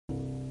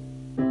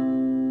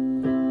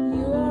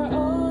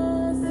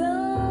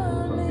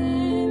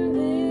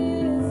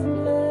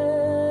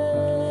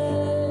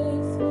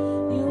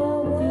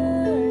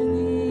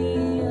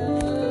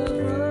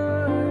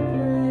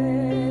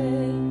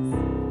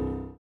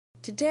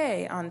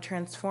Today on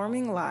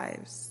Transforming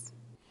Lives.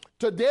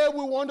 Today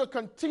we want to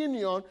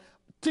continue on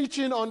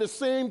teaching on the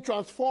same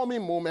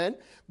transforming moment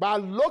by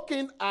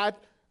looking at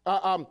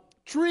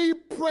three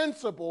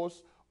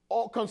principles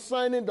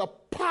concerning the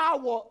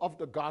power of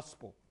the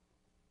gospel.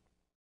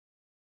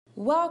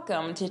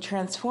 Welcome to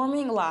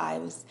Transforming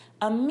Lives,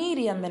 a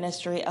media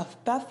ministry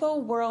of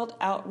Bethel World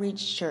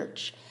Outreach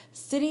Church,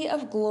 City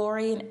of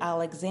Glory in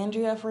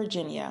Alexandria,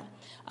 Virginia,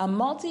 a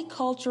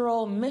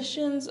multicultural,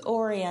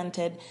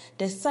 missions-oriented,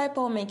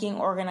 disciple-making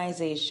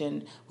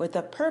organization with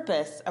the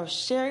purpose of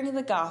sharing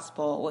the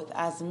gospel with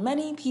as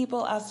many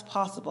people as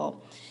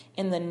possible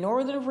in the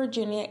Northern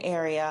Virginia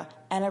area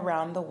and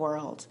around the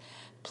world.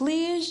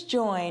 Please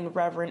join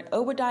Reverend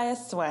Obadiah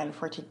Swen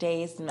for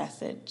today's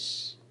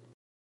message.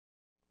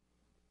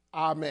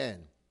 Amen.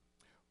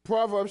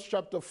 Proverbs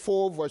chapter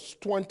 4, verse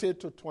 20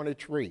 to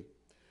 23.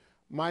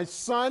 My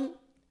son,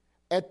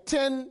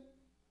 attend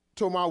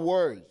to my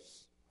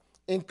words.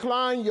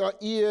 Incline your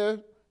ear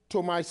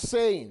to my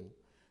saying.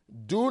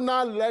 Do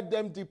not let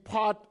them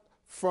depart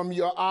from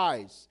your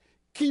eyes.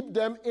 Keep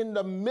them in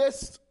the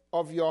midst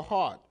of your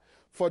heart,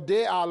 for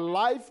they are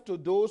life to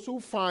those who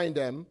find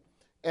them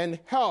and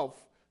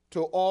health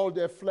to all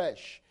their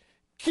flesh.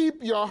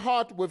 Keep your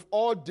heart with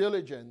all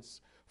diligence,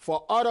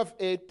 for out of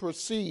it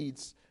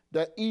proceeds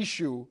the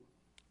issues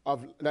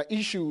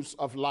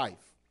of life.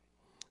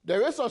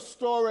 There is a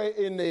story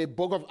in the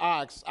book of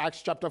Acts,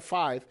 Acts chapter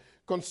 5,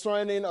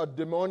 concerning a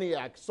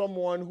demoniac,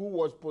 someone who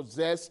was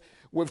possessed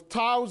with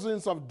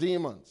thousands of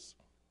demons.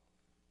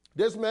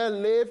 This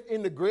man lived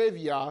in the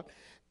graveyard,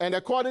 and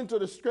according to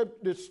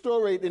the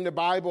story in the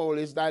Bible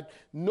is that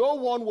no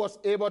one was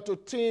able to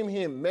tame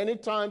him. Many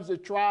times they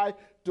tried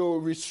to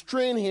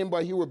restrain him,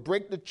 but he would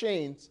break the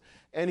chains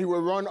and he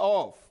would run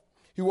off.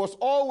 He was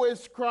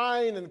always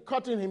crying and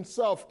cutting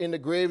himself in the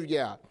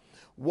graveyard.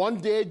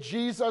 One day,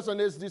 Jesus and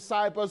his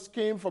disciples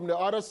came from the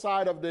other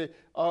side of the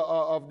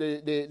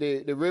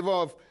river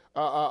of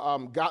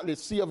the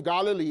Sea of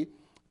Galilee,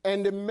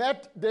 and they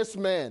met this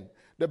man.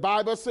 The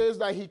Bible says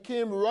that he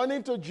came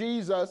running to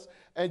Jesus,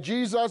 and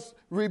Jesus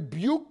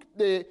rebuked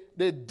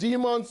the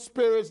demon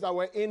spirits that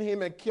were in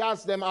him and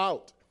cast them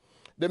out.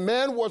 The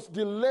man was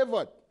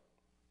delivered.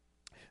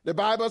 The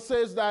Bible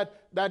says that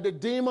the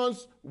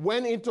demons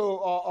went into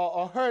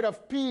a herd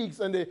of pigs,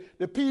 and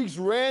the pigs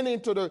ran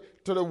into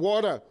the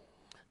water.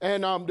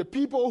 And the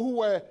people who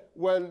were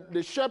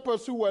the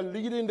shepherds who were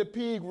leading the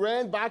pig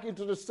ran back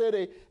into the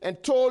city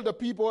and told the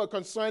people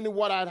concerning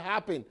what had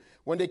happened.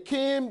 When they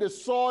came, they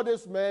saw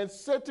this man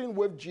sitting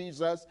with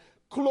Jesus,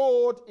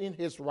 clothed in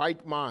his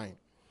right mind.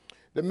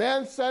 The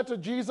man said to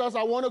Jesus,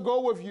 I want to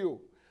go with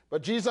you.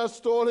 But Jesus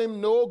told him,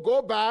 no,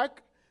 go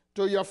back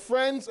to your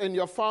friends and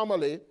your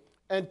family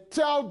and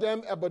tell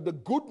them about the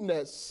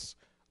goodness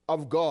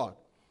of God.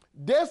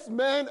 This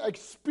man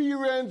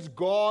experienced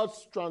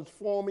God's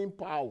transforming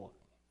power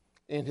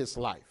in his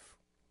life.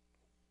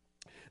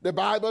 The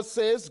Bible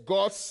says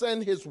God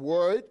sent his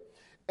word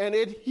and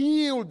it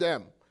healed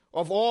them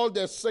of all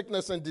their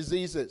sickness and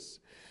diseases.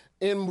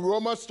 In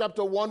Romans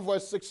chapter 1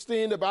 verse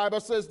 16, the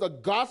Bible says the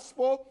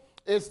gospel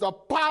is the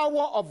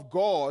power of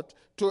God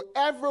to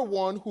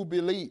everyone who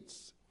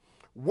believes.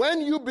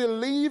 When you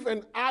believe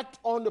and act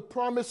on the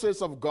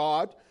promises of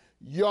God,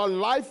 your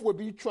life will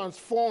be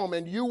transformed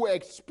and you will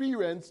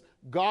experience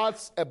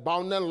God's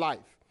abundant life.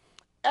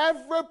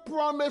 Every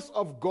promise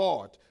of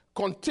God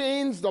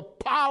contains the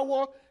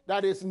power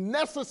that is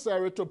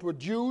necessary to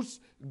produce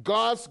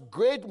God's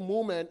great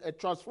movement, a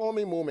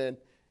transforming movement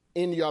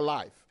in your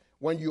life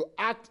when you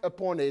act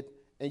upon it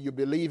and you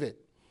believe it.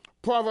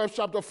 Proverbs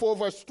chapter 4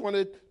 verse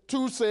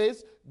 22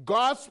 says,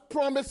 God's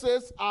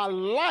promises are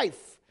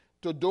life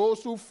to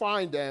those who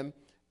find them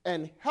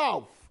and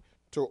health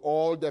to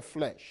all their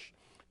flesh.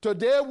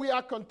 Today we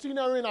are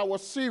continuing our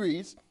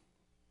series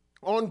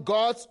on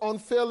God's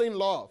unfailing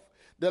love.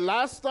 The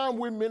last time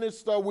we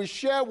ministered, we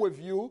shared with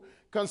you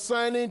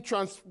concerning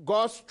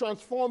God's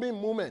transforming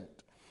movement.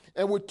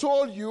 And we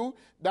told you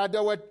that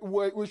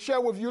we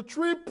shared with you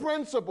three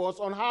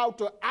principles on how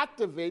to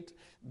activate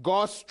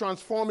God's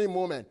transforming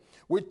movement.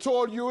 We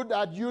told you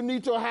that you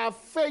need to have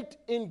faith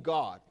in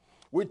God.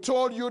 We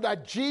told you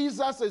that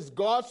Jesus is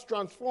God's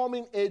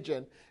transforming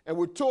agent. And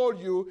we told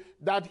you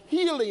that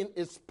healing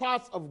is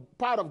part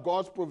of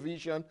God's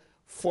provision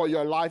for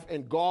your life,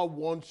 and God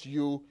wants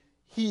you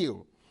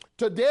healed.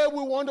 Today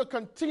we want to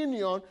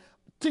continue on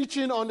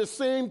teaching on the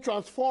same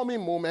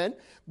transforming moment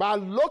by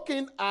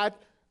looking at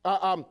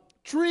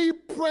three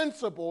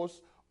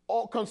principles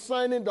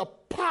concerning the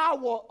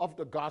power of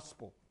the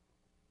gospel.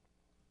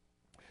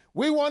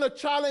 We want to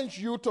challenge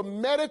you to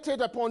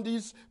meditate upon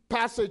these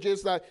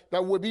passages that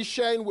we'll be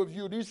sharing with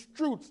you, these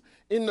truths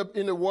in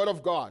the Word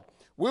of God.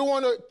 We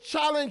want to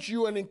challenge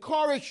you and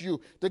encourage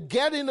you to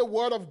get in the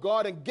Word of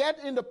God and get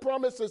in the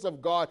promises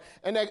of God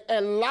and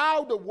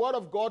allow the Word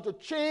of God to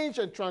change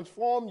and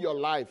transform your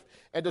life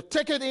and to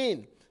take it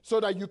in so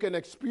that you can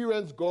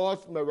experience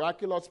God's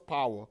miraculous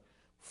power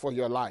for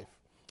your life.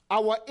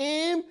 Our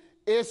aim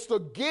is to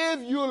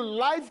give you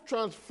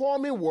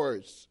life-transforming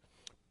words,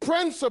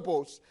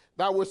 principles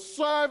that will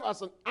serve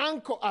as an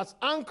anchor, as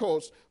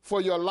anchors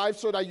for your life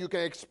so that you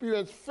can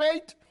experience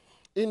faith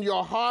in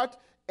your heart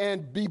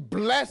and be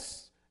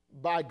blessed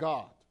by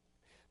God.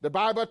 The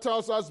Bible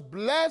tells us,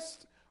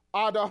 blessed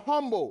are the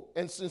humble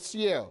and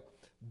sincere,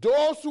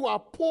 those who are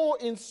poor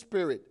in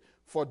spirit,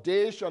 for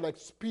they shall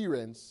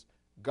experience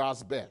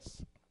God's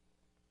best.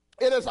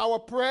 It is our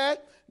prayer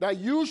that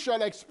you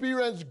shall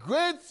experience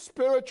great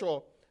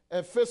spiritual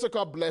and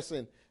physical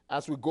blessing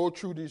as we go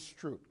through this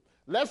truth.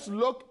 Let's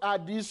look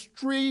at these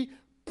three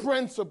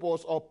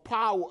principles or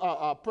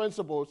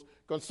principles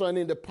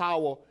concerning the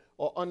power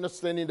or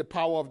understanding the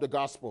power of the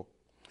gospel.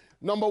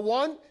 Number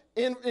one,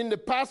 in the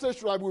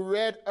passage that we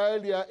read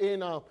earlier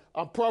in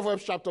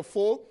Proverbs chapter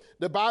 4,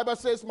 the Bible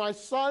says, my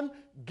son,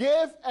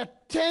 give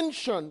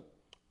attention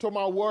to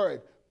my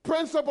word.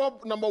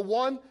 Principle number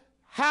one,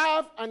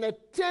 have an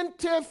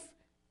attentive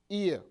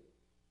ear.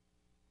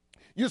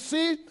 You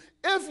see,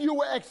 if you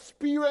will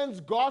experience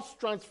God's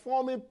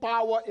transforming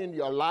power in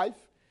your life,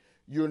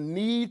 you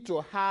need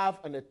to have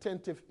an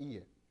attentive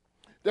ear.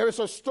 There is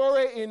a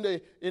story in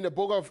the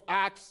book of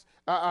Acts,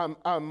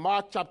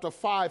 Mark chapter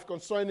 5,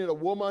 concerning a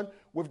woman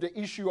with the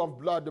issue of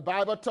blood. The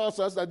Bible tells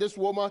us that this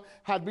woman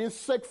had been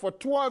sick for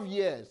 12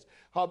 years.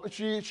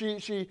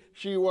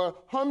 She was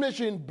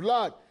hemorrhaging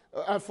blood.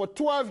 And for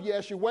 12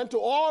 years, she went to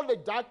all the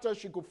doctors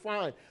she could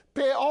find,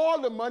 pay all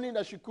the money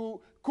that she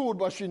could,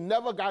 but she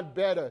never got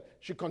better.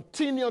 She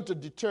continued to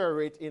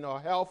deteriorate in her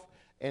health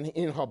and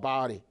in her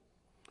body.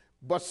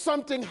 But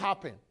something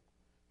happened.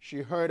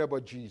 She heard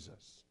about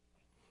Jesus.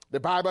 The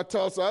Bible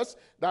tells us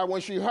that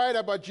when she heard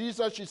about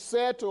Jesus, she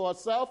said to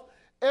herself,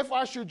 if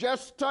I should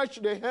just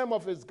touch the hem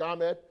of his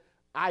garment,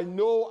 I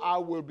know I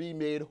will be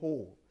made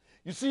whole.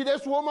 You see,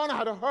 this woman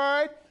had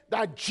heard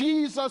that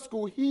Jesus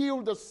could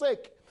heal the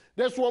sick.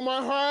 This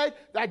woman heard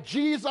that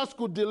Jesus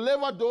could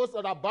deliver those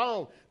that are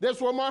bound. This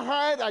woman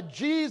heard that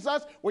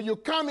Jesus, when you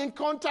come in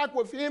contact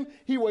with him,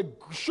 he would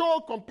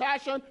show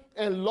compassion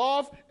and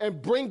love and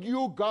bring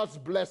you God's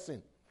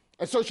blessing.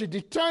 And so she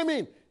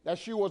determined that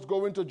she was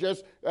going to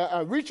just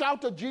reach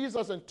out to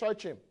Jesus and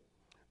touch him.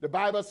 The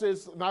Bible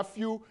says not a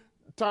few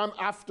time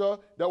after,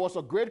 there was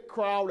a great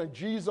crowd and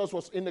Jesus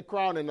was in the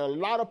crowd and a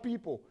lot of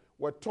people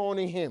were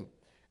taunting him.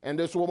 And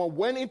this woman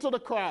went into the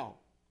crowd.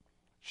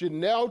 She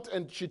knelt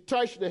and she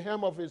touched the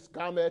hem of his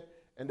garment,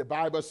 and the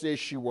Bible says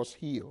she was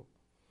healed.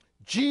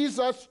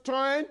 Jesus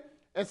turned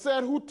and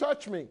said, who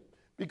touched me?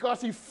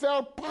 Because he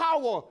felt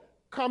power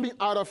coming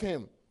out of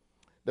him.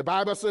 The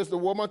Bible says the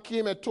woman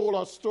came and told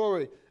her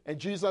story, and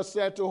Jesus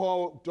said to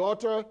her,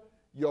 daughter,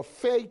 your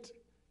faith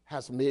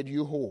has made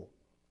you whole.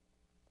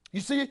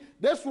 You see,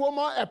 this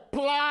woman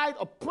applied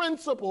a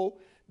principle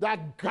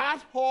that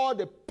got her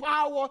the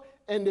power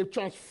and the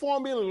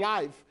transforming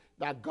life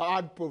that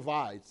God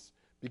provides.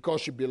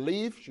 Because she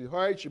believed, she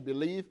heard, she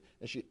believed,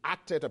 and she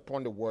acted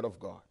upon the word of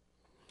God.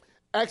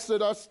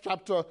 Exodus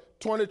chapter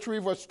 23,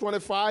 verse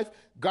 25,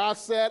 God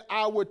said,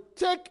 I will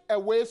take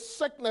away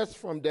sickness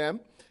from them,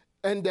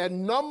 and their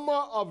number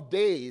of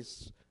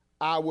days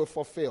I will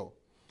fulfill.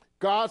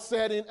 God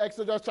said in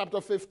Exodus chapter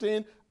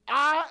 15,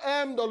 I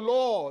am the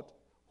Lord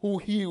who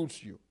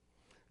heals you.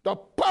 The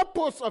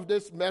purpose of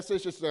this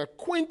message is to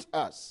acquaint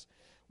us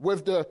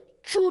with the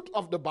truth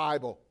of the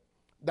Bible,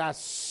 that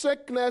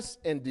sickness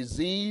and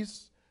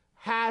disease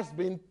has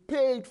been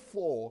paid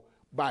for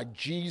by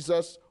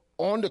Jesus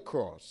on the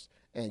cross.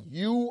 And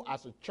you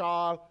as a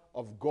child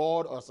of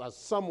God, or as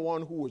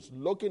someone who is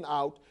looking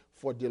out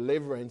for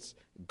deliverance,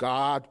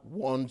 God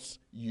wants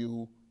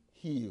you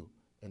healed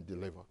and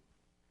delivered.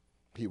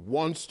 He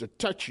wants to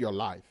touch your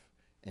life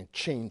and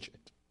change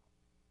it.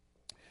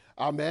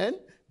 Amen?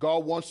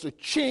 God wants to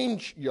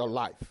change your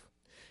life.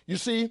 You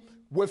see,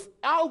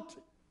 without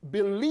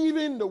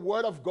believing the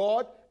word of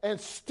God and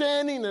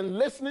standing and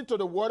listening to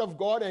the word of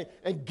God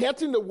and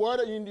getting the word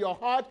in your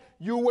heart,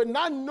 you will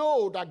not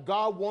know that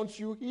God wants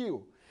you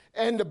healed.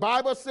 And the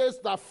Bible says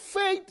that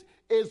faith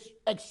is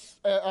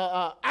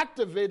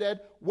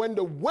activated when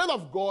the will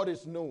of God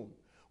is known.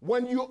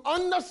 When you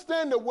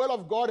understand the will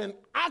of God and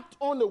act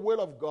on the will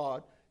of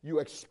God, you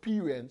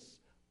experience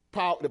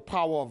the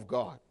power of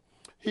God.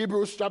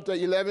 Hebrews chapter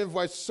 11,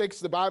 verse 6,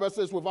 the Bible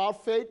says,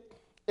 without faith,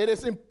 it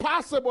is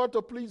impossible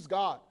to please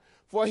God.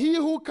 For he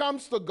who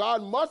comes to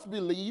God must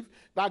believe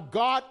that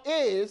God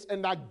is,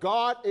 and that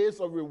God is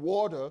a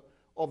rewarder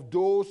of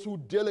those who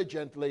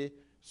diligently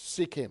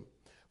seek him.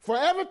 For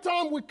every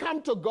time we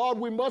come to God,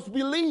 we must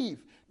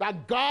believe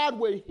that God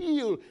will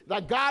heal,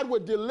 that God will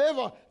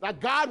deliver, that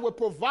God will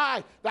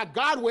provide, that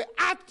God will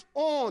act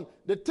on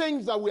the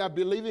things that we are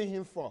believing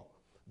him for.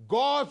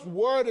 God's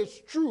word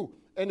is true,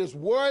 and his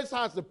words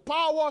has the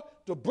power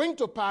to bring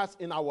to pass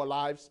in our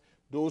lives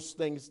those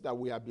things that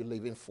we are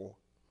believing for.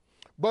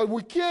 But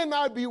we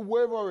cannot be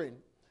wavering.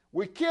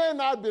 We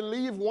cannot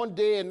believe one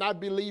day and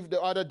not believe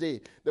the other day.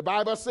 The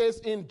Bible says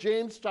in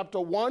James chapter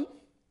 1,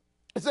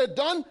 it said,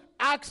 don't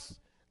ask,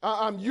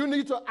 you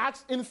need to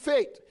ask in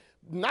faith,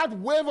 not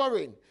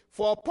wavering.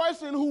 For a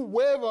person who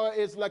waver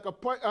is like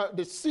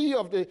the sea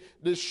of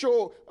the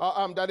shore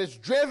that is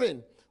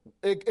driven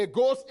it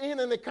goes in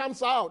and it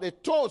comes out.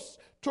 It tosses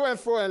to and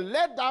fro. And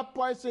let that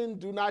person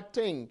do not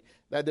think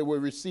that they will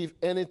receive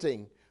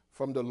anything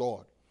from the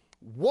Lord.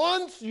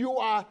 Once you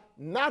are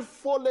not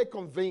fully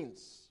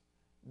convinced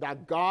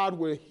that God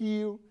will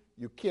heal,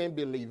 you can't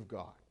believe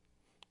God.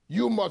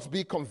 You must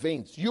be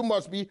convinced. You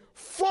must be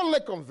fully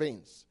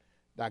convinced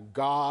that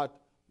God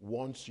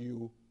wants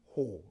you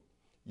whole.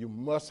 You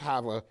must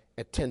have an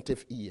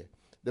attentive ear.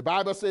 The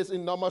Bible says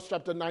in Numbers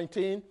chapter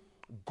 19,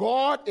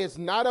 God is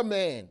not a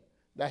man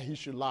that he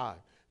should lie,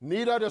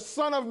 neither the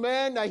Son of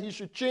Man that he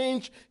should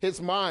change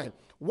his mind.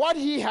 What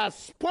he has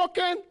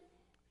spoken,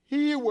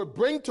 he will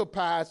bring to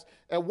pass,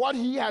 and what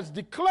he has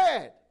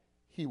declared,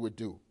 he will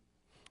do.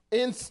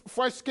 In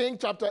 1 Kings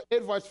chapter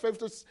 8, verse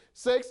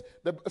 56,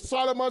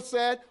 Solomon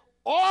said,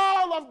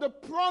 all of the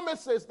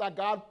promises that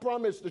God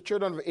promised the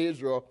children of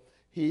Israel,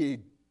 he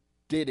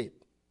did it.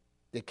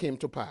 They came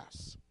to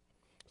pass.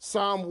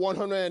 Psalm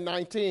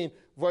 119,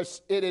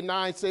 verse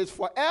 89 says,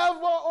 forever,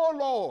 O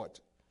Lord,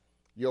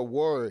 your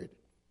word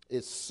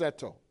is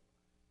settled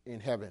in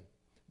heaven.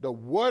 The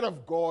word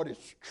of God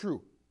is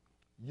true.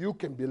 You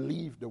can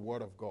believe the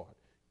word of God.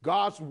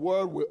 God's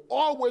word will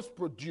always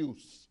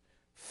produce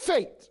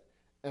faith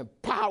and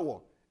power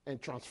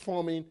and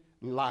transforming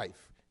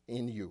life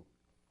in you.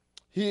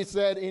 He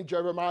said in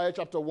Jeremiah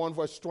chapter 1,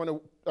 verse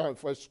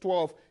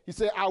 12, he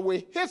said, I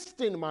will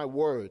hasten my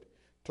word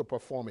to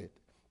perform it.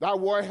 That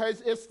word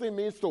hasten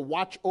means to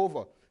watch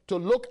over, to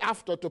look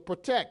after, to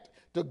protect,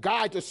 to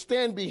guide, to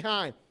stand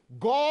behind.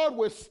 God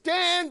will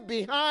stand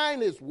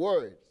behind his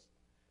words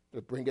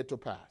to bring it to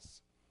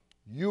pass.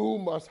 You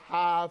must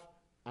have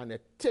an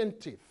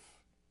attentive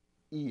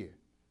ear.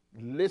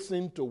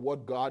 Listen to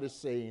what God is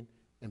saying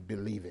and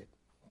believe it.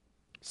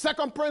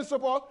 Second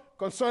principle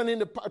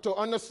concerning to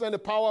understand the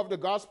power of the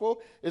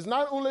gospel is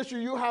not only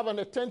should you have an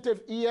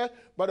attentive ear,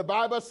 but the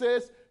Bible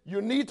says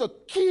you need to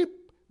keep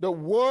the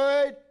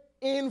word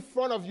in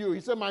front of you.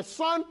 He said, my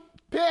son,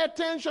 pay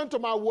attention to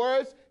my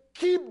words.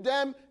 Keep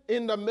them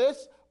in the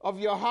midst of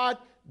your heart.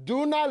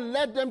 Do not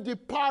let them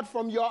depart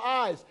from your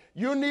eyes.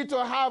 You need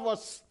to have a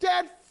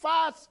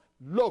steadfast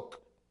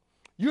look.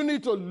 You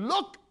need to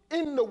look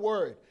in the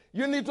word.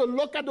 You need to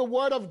look at the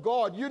word of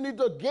God. You need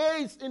to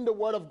gaze in the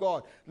word of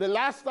God. The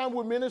last time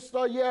we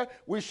ministered here,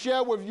 we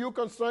shared with you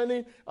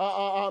concerning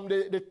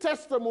the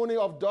testimony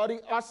of Dottie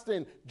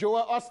Austin,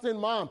 Joel Austin's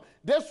mom.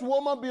 This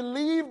woman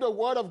believed the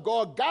word of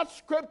God, got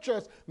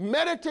scriptures,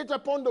 meditated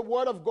upon the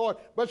word of God,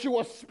 but she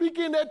was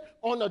speaking it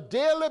on a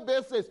daily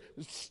basis,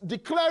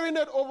 declaring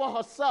it over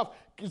herself,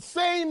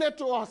 saying it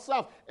to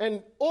herself,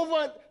 and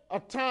over a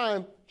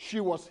time, she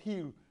was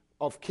healed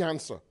of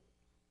cancer.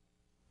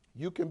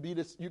 You can do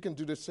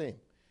the same.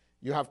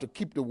 You have to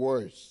keep the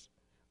words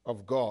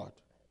of God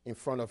in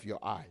front of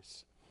your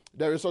eyes.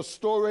 There is a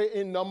story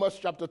in Numbers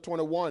chapter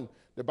 21.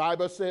 The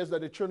Bible says that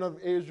the children of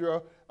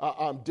Israel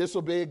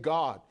disobeyed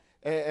God.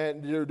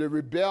 And they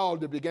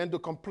rebelled. They began to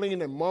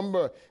complain and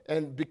murmur.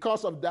 And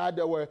because of that,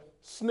 there were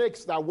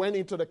snakes that went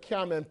into the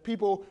camp. And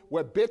people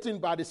were bitten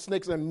by the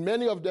snakes. And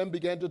many of them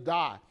began to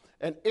die.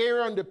 And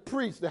Aaron, the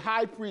priest, the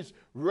high priest,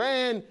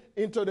 ran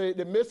into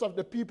the midst of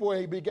the people, and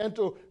he began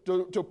to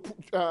do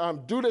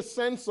the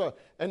censer.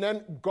 And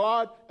then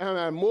God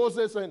and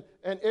Moses and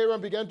Aaron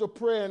began to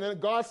pray. And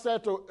then God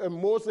said to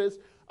Moses,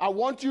 I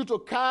want you to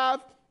carve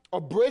a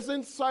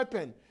brazen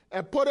serpent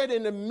and put it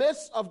in the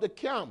midst of the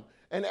camp.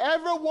 And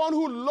everyone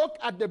who look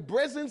at the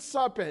brazen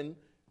serpent,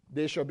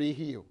 they shall be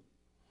healed.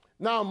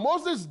 Now,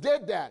 Moses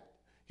did that.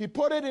 He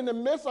put it in the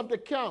midst of the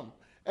camp.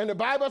 And the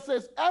Bible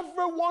says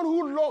everyone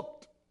who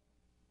looked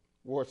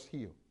was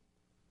healed.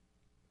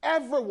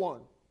 Everyone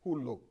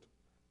who looked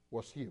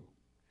was healed.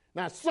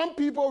 Now, some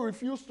people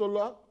refused to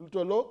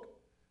look,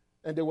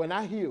 and they were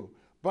not healed.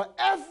 But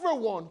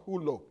everyone who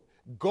looked,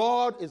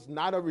 God is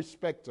not a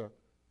respecter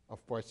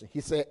of persons.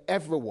 He said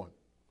everyone.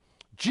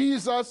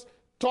 Jesus,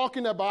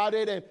 talking about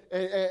it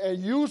and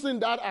using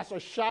that as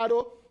a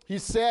shadow, he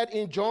said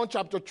in John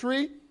chapter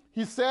 3,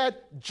 he said,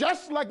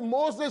 just like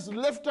Moses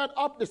lifted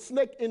up the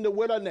snake in the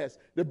wilderness,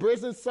 the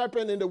brazen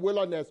serpent in the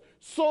wilderness,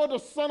 so the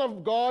Son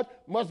of God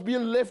must be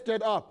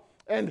lifted up.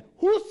 And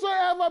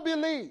whosoever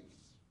believes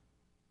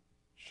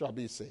shall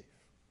be saved.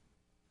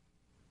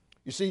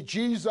 You see,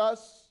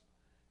 Jesus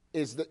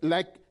is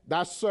like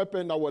that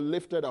serpent that was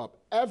lifted up.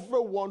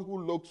 Everyone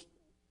who looks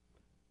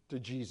to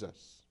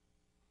Jesus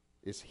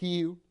is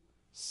healed,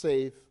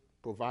 saved,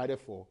 provided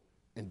for,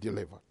 and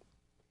delivered.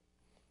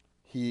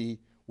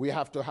 We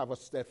have to have a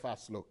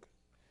steadfast look.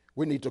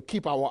 We need to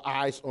keep our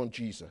eyes on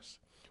Jesus.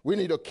 We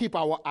need to keep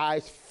our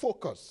eyes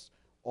focused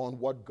on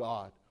what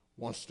God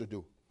wants to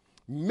do.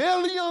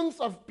 Millions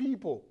of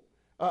people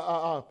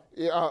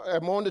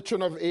among the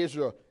children of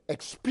Israel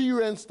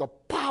experienced the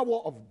power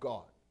of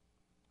God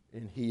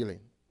in healing.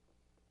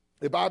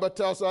 The Bible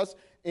tells us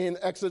in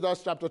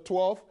Exodus chapter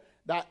 12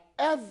 that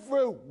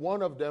every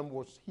one of them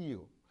was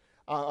healed.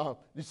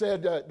 He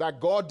said that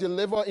God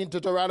delivered in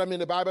Deuteronomy.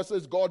 The Bible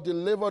says God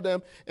delivered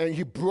them and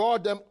he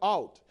brought them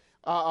out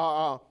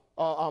of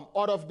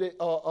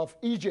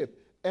Egypt.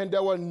 And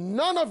there were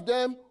none of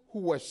them who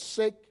were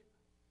sick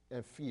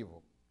and fever.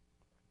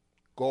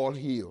 God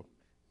healed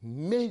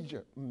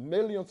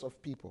millions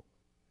of people.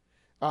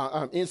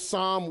 In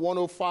Psalm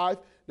 105,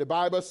 the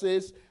Bible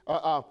says,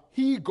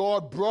 He,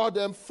 God, brought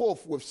them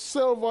forth with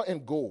silver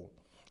and gold,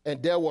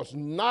 and there was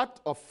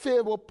not a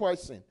feeble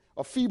person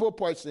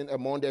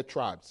among their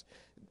tribes.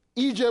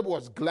 Egypt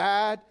was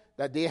glad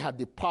that they had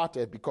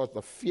departed because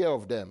the fear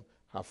of them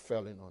had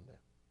fallen on them.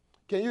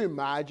 Can you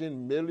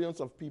imagine millions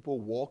of people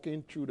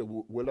walking through the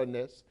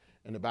wilderness,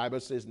 and the Bible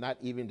says not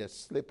even the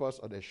slippers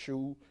or the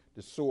shoe,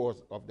 the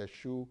soles of the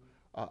shoe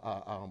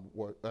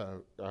were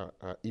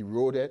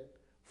eroded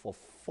for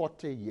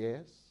 40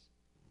 years?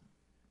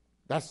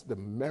 That's the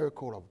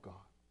miracle of God.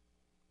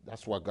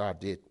 That's what God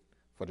did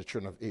for the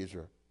children of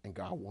Israel, and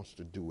God wants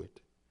to do it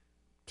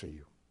to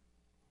you.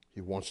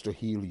 He wants to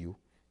heal you.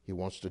 He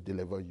wants to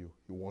deliver you.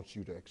 He wants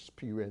you to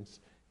experience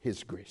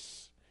His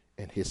grace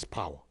and His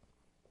power.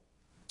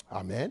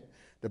 Amen.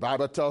 The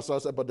Bible tells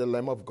us about the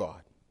Lamb of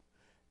God.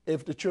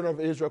 If the children of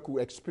Israel could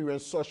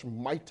experience such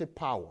mighty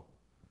power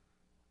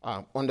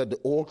under the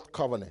old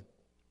covenant,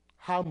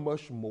 how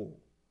much more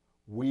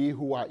we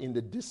who are in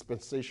the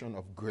dispensation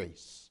of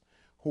grace,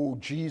 who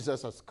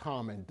Jesus has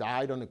come and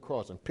died on the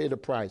cross and paid the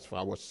price for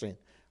our sin,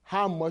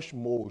 how much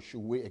more should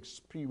we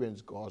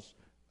experience God's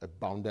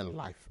abundant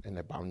life and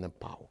abundant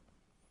power?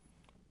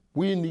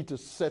 We need to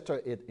settle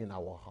it in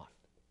our heart.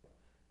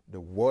 The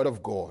Word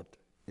of God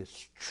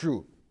is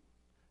true.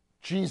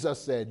 Jesus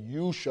said,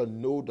 you shall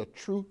know the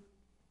truth,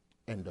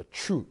 and the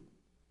truth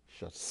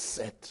shall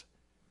set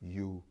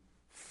you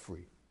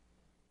free.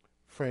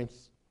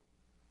 Friends,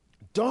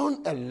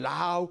 don't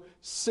allow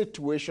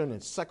situation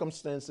and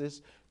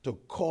circumstances to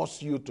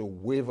cause you to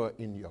waver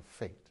in your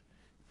faith.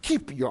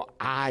 Keep your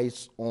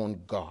eyes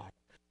on God.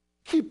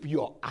 Keep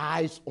your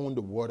eyes on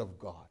the Word of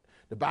God.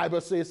 The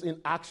Bible says in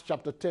Acts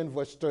chapter 10,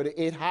 verse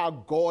 38, how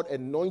God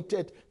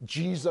anointed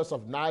Jesus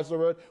of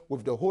Nazareth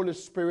with the Holy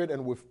Spirit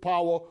and with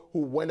power, who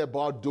went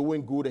about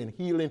doing good and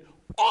healing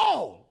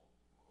all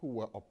who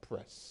were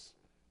oppressed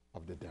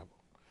of the devil.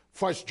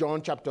 1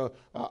 John chapter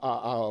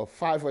 5,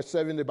 verse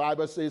 7, the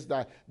Bible says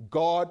that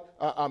God,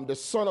 the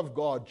Son of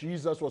God,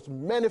 Jesus, was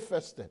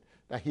manifested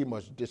that He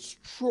must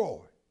destroy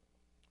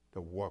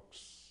the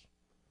works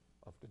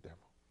of the devil.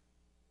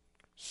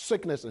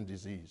 Sickness and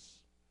disease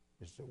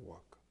is the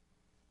work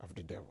of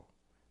the devil,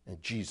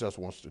 and Jesus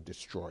wants to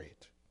destroy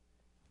it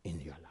in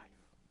your life.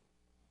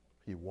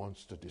 He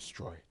wants to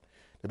destroy it.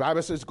 The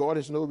Bible says God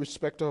is no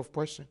respecter of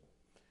person.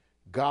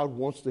 God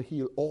wants to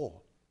heal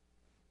all.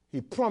 He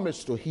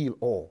promised to heal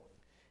all.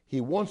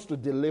 He wants to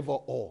deliver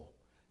all.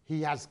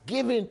 He has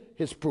given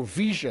His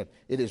provision.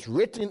 It is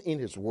written in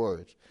His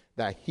words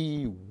that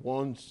He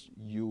wants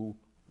you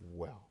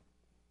well.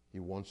 He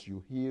wants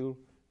you healed,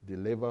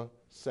 delivered,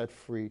 set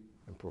free,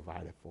 and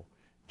provided for.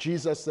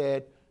 Jesus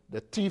said, the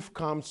thief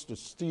comes to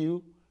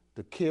steal,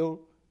 to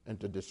kill, and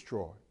to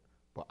destroy.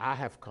 But I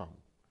have come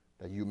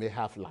that you may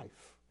have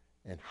life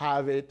and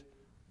have it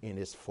in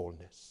its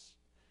fullness.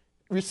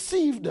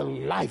 Receive the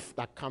life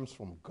that comes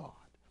from God.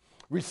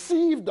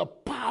 Receive the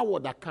power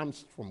that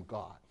comes from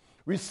God.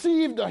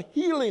 Receive the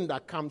healing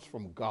that comes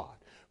from God.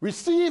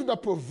 Receive the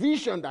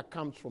provision that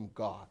comes from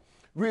God.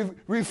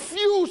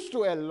 Refuse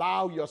to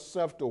allow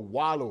yourself to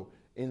wallow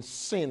in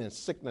sin and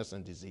sickness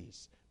and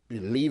disease.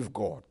 Believe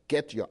God.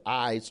 Get your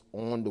eyes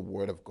on the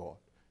Word of God,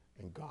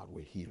 and God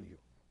will heal you.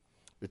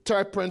 The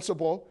third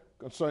principle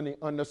concerning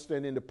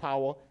understanding the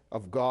power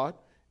of God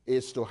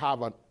is to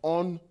have an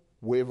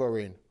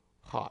unwavering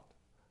heart.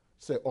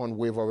 Say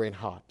unwavering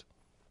heart.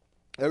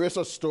 There is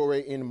a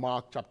story in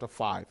Mark chapter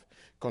 5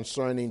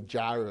 concerning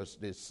Jairus,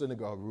 the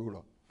synagogue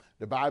ruler.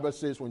 The Bible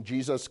says when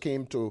Jesus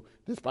came to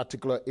this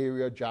particular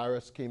area,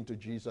 Jairus came to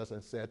Jesus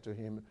and said to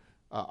him,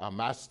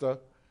 Master,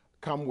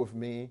 come with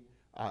me.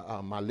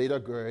 My little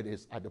girl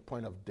is at the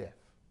point of death.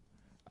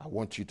 I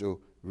want you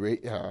to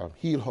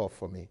heal her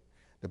for me.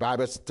 The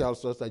Bible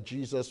tells us that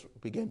Jesus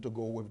began to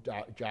go with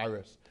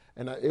Jairus.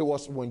 And it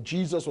was when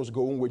Jesus was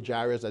going with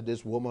Jairus that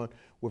this woman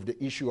with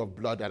the issue of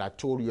blood that I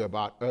told you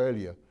about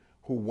earlier,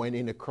 who went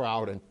in the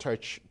crowd and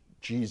touched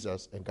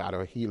Jesus and got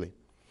her healing.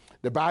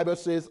 The Bible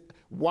says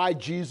why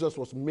Jesus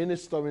was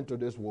ministering to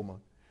this woman,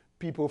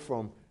 people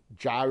from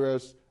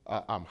Jairus'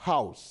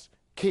 house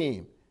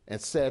came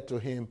and said to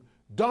him,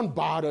 don't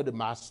bother the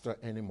master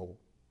anymore.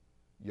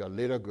 Your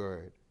little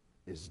girl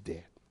is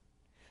dead.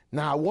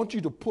 Now I want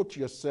you to put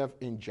yourself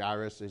in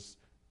Jairus'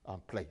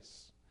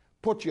 place.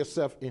 Put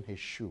yourself in his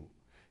shoe.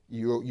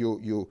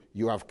 You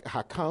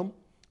have come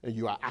and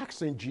you are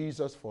asking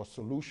Jesus for a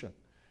solution.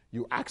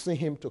 You're asking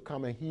him to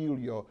come and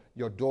heal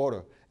your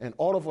daughter. And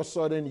all of a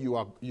sudden you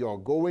are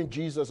going.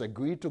 Jesus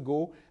agreed to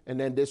go. And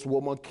then this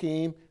woman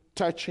came,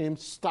 touched him,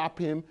 stopped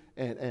him,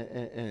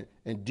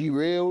 and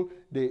derailed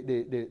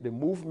the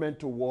movement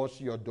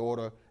towards your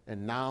daughter.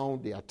 And now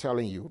they are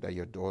telling you that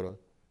your daughter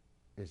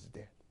is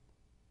dead.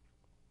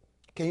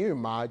 Can you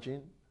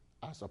imagine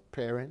as a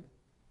parent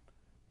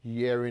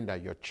hearing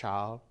that your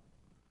child,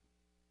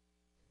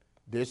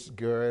 this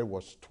girl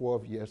was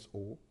 12 years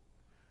old.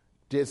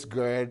 This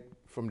girl,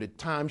 from the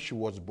time she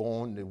was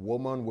born, the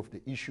woman with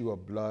the issue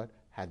of blood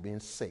had been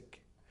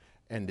sick.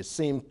 And the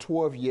same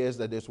 12 years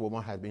that this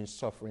woman had been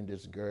suffering,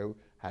 this girl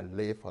had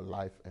lived her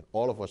life, and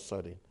all of a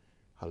sudden,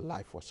 her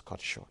life was cut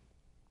short.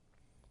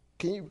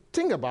 Can you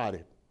think about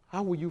it?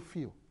 How will you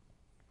feel?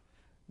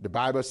 The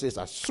Bible says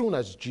as soon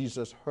as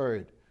Jesus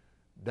heard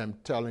them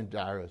telling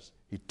Jairus,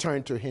 he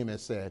turned to him and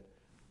said,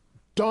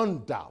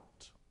 don't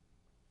doubt,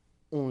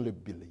 only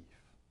believe.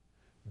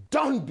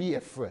 Don't be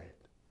afraid,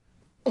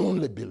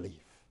 only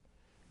believe.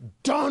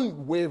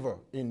 Don't waver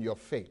in your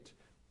faith,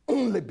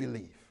 only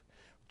believe.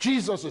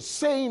 Jesus is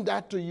saying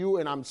that to you,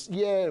 and I'm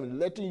here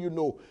letting you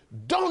know,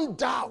 don't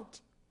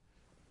doubt,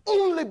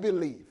 only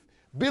believe.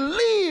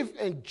 Believe,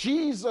 and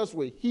Jesus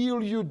will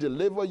heal you,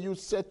 deliver you,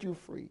 set you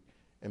free,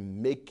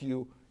 and make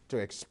you to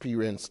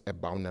experience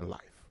abundant life.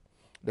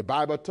 The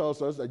Bible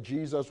tells us that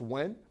Jesus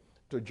went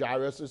to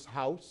Jairus'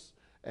 house,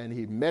 and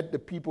he met the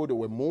people that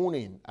were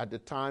mourning at the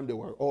time. They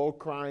were all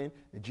crying,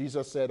 and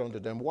Jesus said unto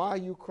them, why are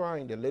you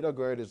crying? The little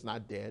girl is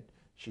not dead,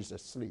 she's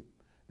asleep.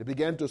 They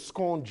began to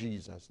scorn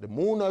Jesus. The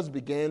mourners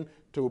began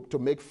to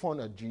make fun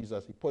of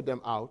Jesus. He put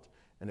them out,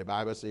 and the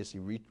Bible says he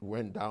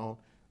went down,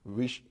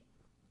 reached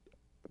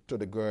to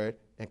the girl,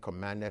 and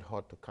commanded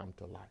her to come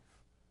to life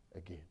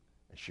again,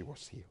 and she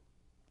was healed.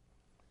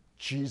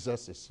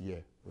 Jesus is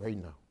here right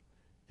now.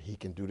 He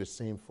can do the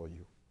same for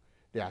you.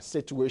 There are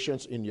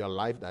situations in your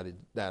life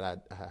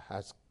that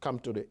has come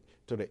to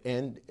the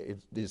end. It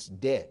is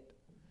dead.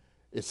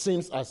 It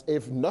seems as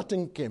if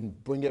nothing can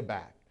bring it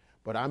back.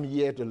 But I'm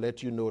here to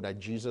let you know that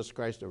Jesus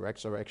Christ, the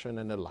resurrection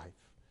and the life,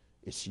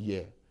 is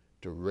here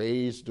to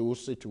raise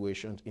those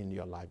situations in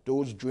your life,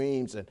 those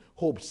dreams and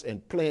hopes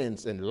and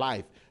plans and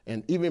life,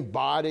 and even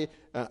body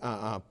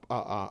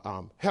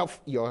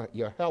health,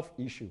 your health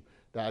issue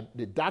that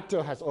the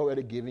doctor has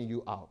already given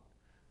you out.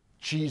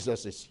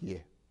 Jesus is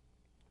here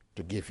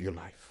to give you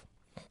life.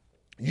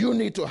 You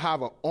need to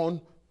have an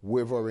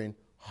unwavering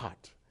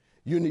heart.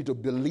 You need to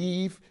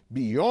believe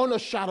beyond a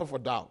shadow of a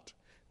doubt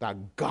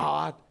that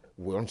God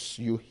wants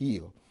you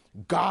healed.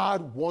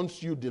 God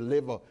wants you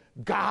delivered.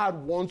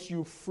 God wants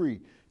you free.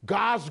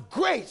 God's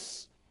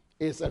grace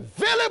is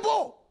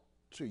available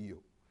to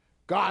you.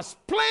 God's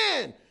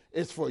plan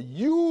is for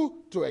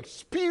you to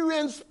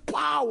experience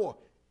power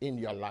in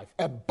your life,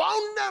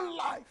 abundant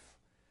life.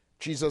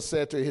 Jesus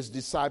said to his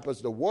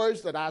disciples, the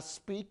words that I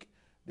speak,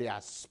 they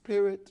are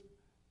spirit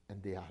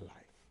and they are life.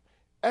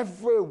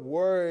 Every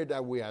word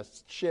that we are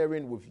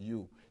sharing with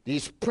you,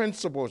 these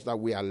principles that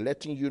we are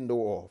letting you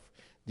know of,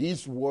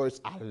 these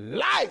words are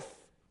life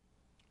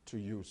to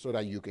you so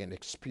that you can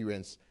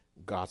experience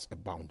God's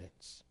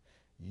abundance.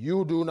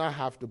 You do not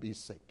have to be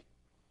sick.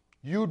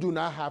 You do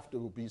not have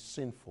to be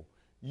sinful.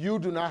 You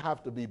do not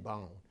have to be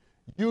bound.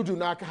 You do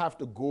not have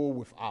to go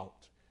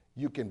without.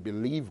 You can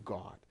believe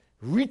God.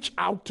 Reach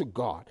out to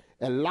God.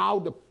 Allow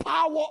the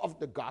power of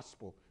the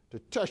gospel to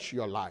touch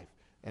your life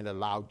and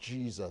allow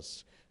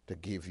Jesus to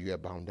give you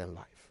abundant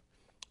life.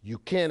 You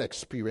can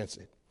experience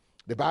it.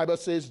 The Bible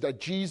says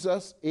that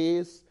Jesus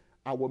is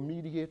our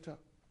mediator.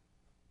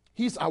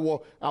 He's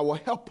our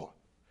helper.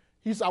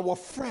 He's our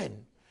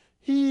friend.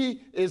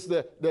 He is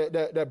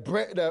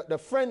the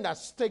friend that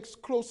sticks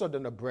closer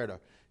than a brother.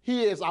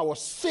 He is our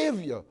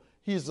Savior.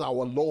 He's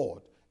our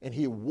Lord. And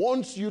he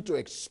wants you to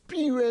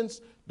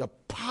experience the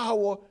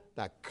power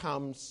that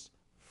comes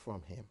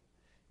from him.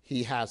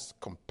 He has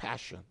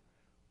compassion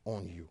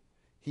on you.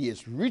 He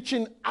is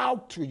reaching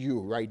out to you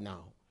right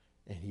now.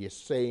 And he is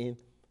saying,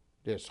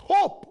 there's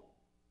hope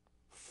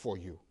for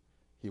you.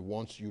 He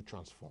wants you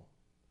transformed.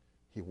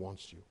 He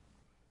wants you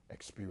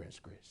experience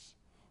grace.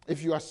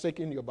 If you are sick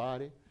in your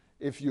body,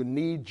 if you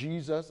need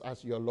Jesus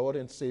as your Lord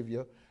and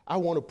Savior, I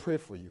want to pray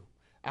for you.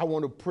 I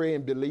want to pray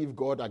and believe,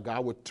 God, that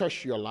God will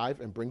touch your life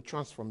and bring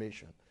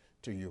transformation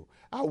to you.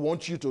 I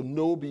want you to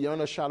know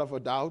beyond a shadow of a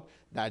doubt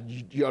that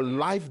your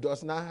life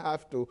does not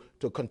have to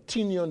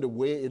continue on the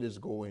way it is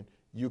going.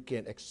 You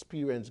can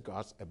experience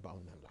God's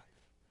abundant life.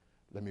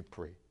 Let me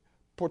pray.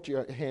 Put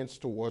your hands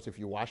towards, if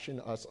you're watching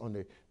us on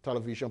the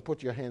television,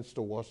 put your hands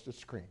towards the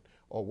screen,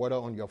 or whether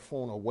on your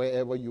phone or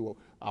wherever you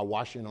are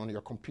watching on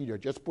your computer.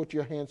 Just put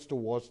your hands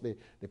towards the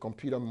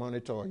computer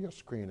monitor or your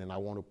screen, and I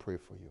want to pray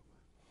for you.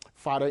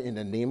 Father, in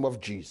the name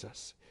of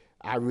Jesus,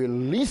 I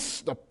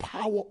release the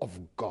power of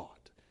God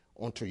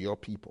onto your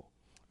people.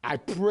 I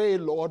pray,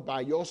 Lord,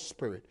 by your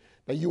Spirit,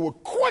 that you will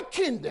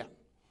quicken them.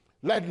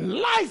 Let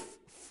life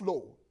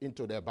flow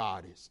into their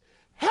bodies,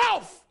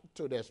 health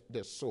to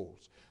their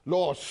souls.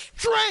 Lord,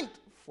 strength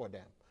for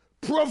them,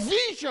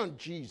 provision,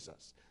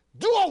 Jesus.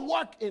 Do a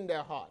work in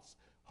their hearts.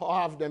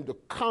 Have them to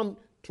come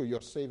to your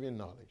saving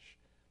knowledge.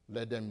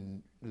 Let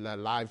their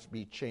lives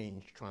be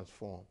changed,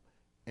 transformed,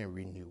 and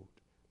renewed.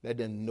 Let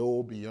them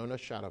know beyond a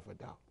shadow of a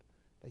doubt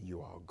that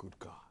you are a good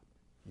God.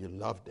 You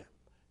love them,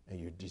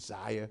 and you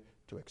desire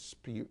to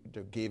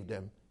give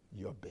them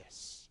your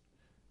best.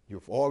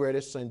 You've already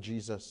sent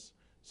Jesus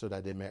so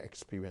that they may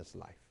experience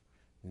life.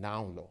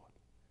 Now, Lord,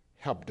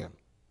 help them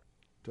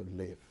to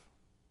live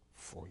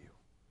for you.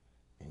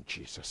 In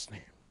Jesus'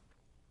 name,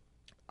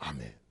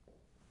 amen.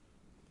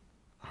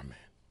 Amen.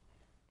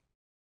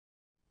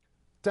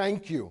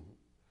 Thank you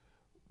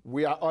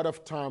We are out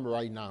of time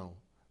right now.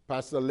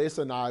 Pastor Liz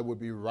and I will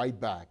be right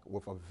back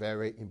with a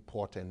very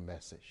important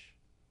message.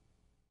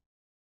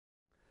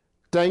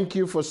 Thank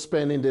you for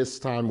spending this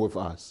time with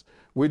us.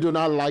 We do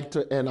not like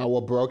to end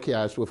our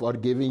broadcast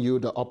without giving you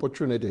the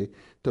opportunity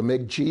to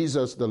make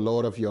Jesus the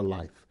Lord of your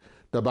life.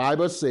 The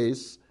Bible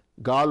says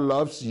God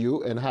loves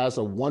you and has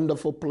a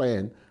wonderful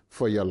plan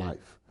for your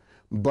life,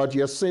 but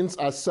your sins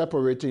are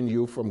separating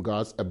you from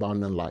God's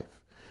abundant life.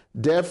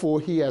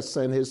 Therefore, he has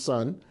sent his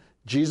Son,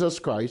 Jesus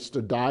Christ,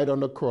 to die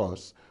on the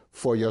cross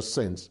for your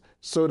sins,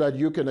 so that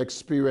you can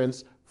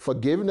experience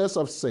forgiveness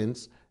of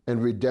sins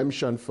and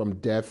redemption from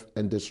death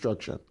and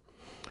destruction.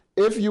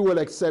 If you will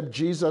accept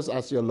Jesus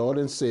as your Lord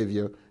and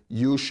Savior,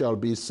 you shall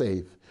be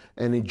saved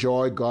and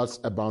enjoy God's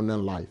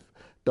abundant life.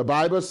 The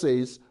Bible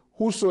says,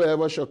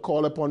 whosoever shall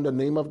call upon the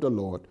name of the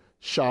Lord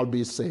shall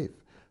be saved.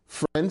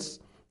 Friends,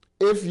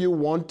 if you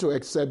want to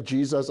accept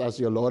Jesus as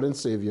your Lord and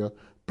Savior,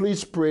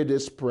 please pray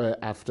this prayer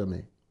after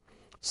me.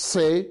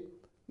 Say,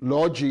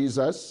 Lord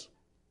Jesus,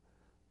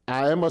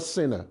 I am a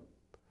sinner.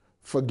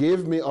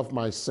 Forgive me of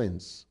my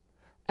sins.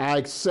 I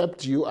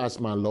accept you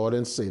as my Lord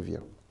and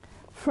Savior.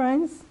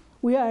 Friends,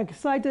 we are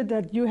excited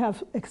that you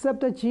have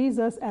accepted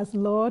Jesus as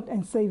Lord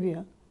and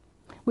Savior.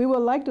 We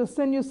would like to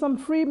send you some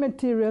free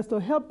materials to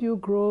help you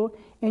grow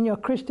in your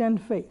Christian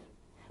faith.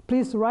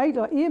 Please write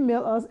or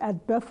email us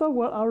at Bethel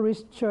World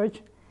Outreach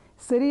Church,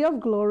 City of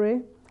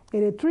Glory,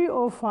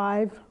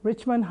 8305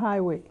 Richmond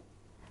Highway,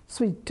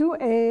 Suite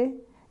 2A,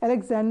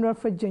 Alexandria,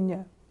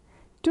 Virginia,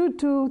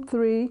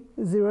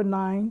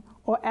 22309,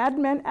 or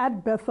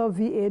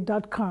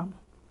admin@bethelva.com.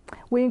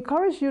 We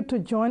encourage you to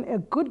join a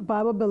good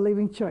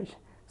Bible-believing church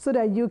so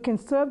that you can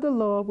serve the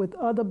Lord with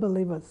other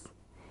believers.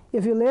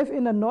 If you live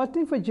in the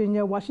Northern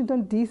Virginia,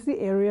 Washington, D.C.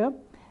 area,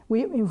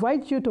 we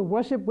invite you to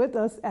worship with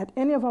us at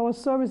any of our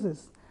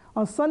services.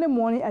 On Sunday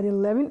morning at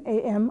 11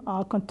 a.m.,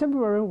 our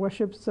contemporary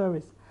worship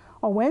service.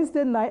 On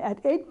Wednesday night at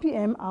 8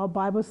 p.m., our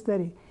Bible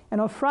study.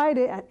 And on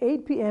Friday at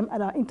 8 p.m.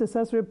 at our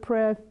intercessory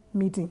prayer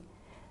meeting.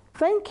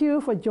 Thank you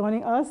for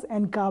joining us,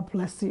 and God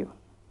bless you.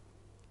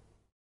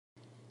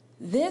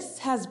 This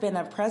has been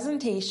a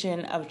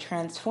presentation of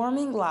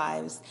Transforming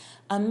Lives,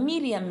 a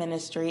media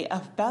ministry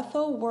of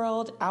Bethel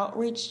World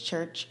Outreach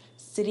Church,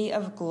 City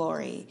of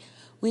Glory.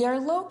 We are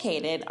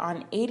located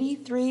on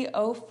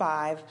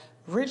 8305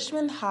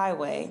 Richmond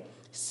Highway,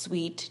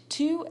 Suite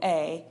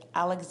 2A,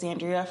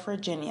 Alexandria,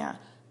 Virginia,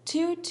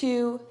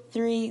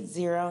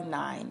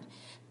 22309.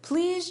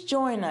 Please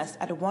join us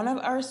at one of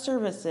our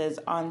services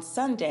on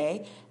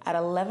Sunday at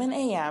 11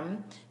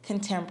 a.m.,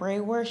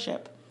 Contemporary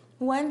Worship,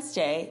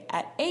 Wednesday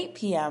at 8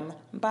 p.m.,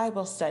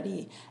 Bible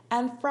Study,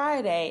 and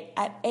Friday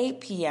at 8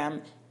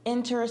 p.m.,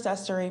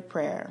 Intercessory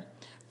Prayer.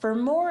 For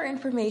more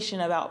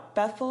information about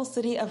Bethel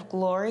City of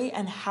Glory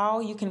and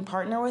how you can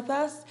partner with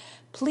us,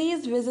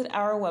 please visit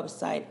our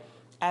website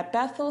at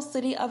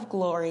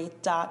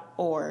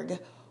bethelcityofglory.org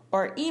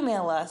or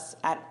email us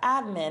at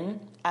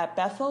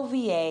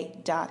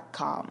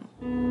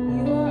admin@bethelva.com.